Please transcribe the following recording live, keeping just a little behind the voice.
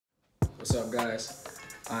What's up, guys?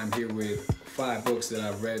 I'm here with 5 books that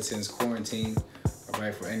I've read since quarantine. All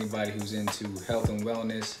right, for anybody who's into health and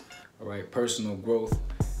wellness, all right, personal growth,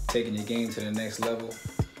 taking your game to the next level.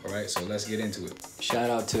 All right, so let's get into it.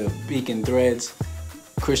 Shout out to Beacon Threads,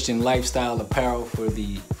 Christian lifestyle apparel for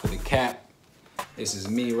the cap. This is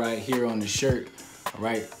me right here on the shirt. All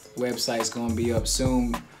right, website's gonna be up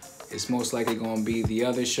soon. It's most likely going to be the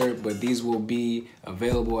other shirt, but these will be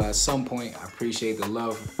available at some point. I appreciate the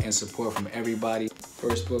love and support from everybody.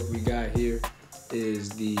 First book we got here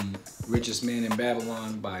is The Richest Man in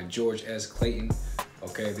Babylon by George S. Clason.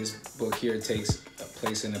 Okay, this book here takes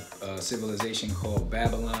place in a civilization called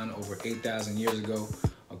Babylon over 8,000 years ago.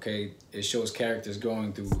 Okay, it shows characters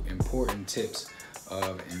going through important tips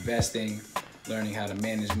of investing, learning how to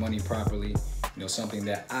manage money properly. You know, something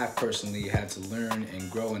that I personally had to learn and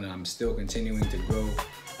grow, and I'm still continuing to grow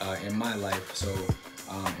in my life. So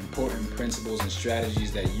important principles and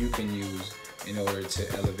strategies that you can use in order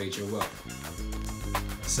to elevate your wealth.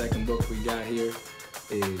 The second book we got here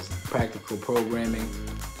is Practical Programming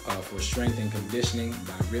for Strength and Conditioning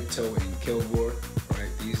by Rippetoe and Kilgore. Right,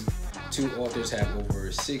 these two authors have over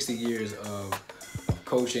 60 years of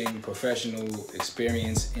coaching, professional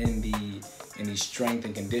experience in the strength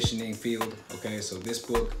and conditioning field. Okay, so this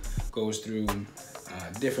book goes through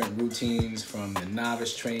different routines from the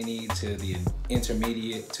novice trainee to the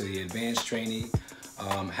intermediate to the advanced trainee,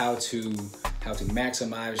 how to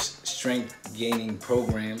maximize strength gaining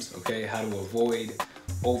programs. Okay, how to avoid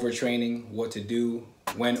overtraining, what to do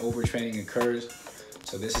when overtraining occurs.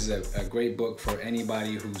 So this is a great book for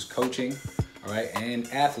anybody who's coaching, all right, and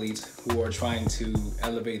athletes who are trying to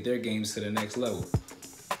elevate their games to the next level.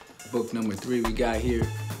 Book number 3 we got here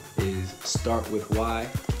is Start With Why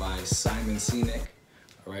by Sinek.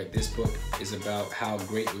 All right, this book is about how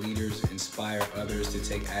great leaders inspire others to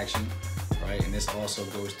take action. Right, and this also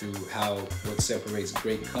goes through what separates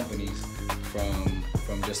great companies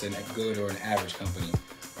from just a good or an average company.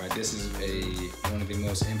 All right, this is one of the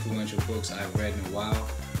most influential books I've read in a while.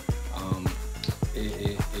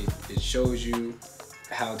 It shows you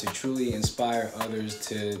how to truly inspire others,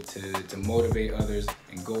 to motivate others,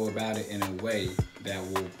 and go about it in a way that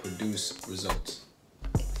will produce results.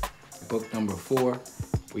 Book number 4,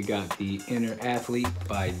 we got The Inner Athlete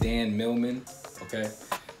by Millman. Okay,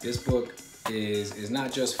 this book is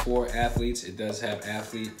not just for athletes. It does have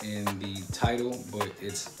athlete in the title, but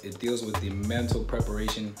it deals with the mental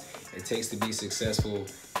preparation it takes to be successful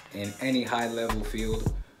in any high-level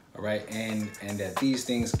field. All right, and that these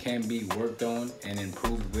things can be worked on and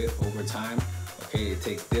improved with over time. Okay, it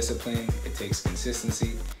takes discipline, it takes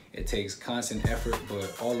consistency, it takes constant effort,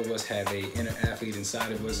 but all of us have an inner athlete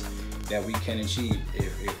inside of us that we can achieve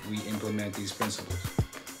if we implement these principles.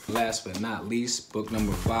 Last but not least, book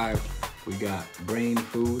number 5, we got Brain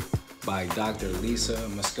Food by Dr. Lisa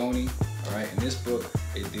Mosconi. All right, in this book,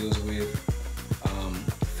 it deals with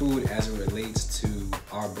food as it relates to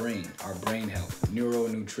our brain health,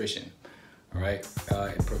 neuronutrition. All right,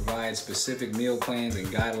 it provides specific meal plans and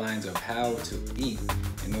guidelines of how to eat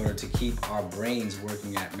in order to keep our brains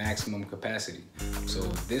working at maximum capacity. So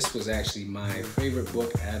this was actually my favorite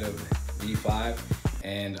book out of V5,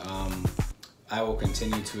 and I will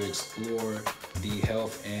continue to explore the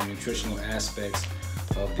health and nutritional aspects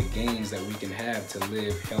of the gains that we can have to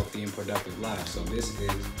live healthy and productive lives. So this is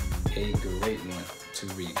a great one to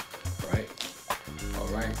read. All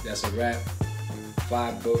right, that's a wrap.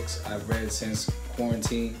 5 books I've read since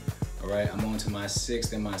quarantine. All right, I'm on to my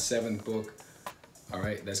 6th and my 7th book. All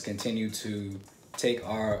right, let's continue to take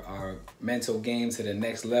our mental game to the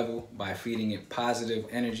next level by feeding it positive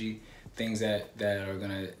energy, things that are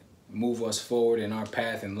gonna move us forward in our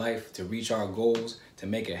path in life to reach our goals, to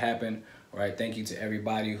make it happen. All right, thank you to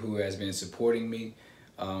everybody who has been supporting me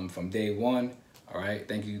from day one. All right,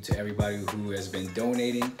 thank you to everybody who has been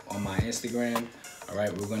donating on my Instagram. All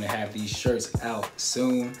right, we're gonna have these shirts out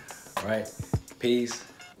soon. All right, peace,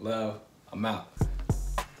 love, I'm out.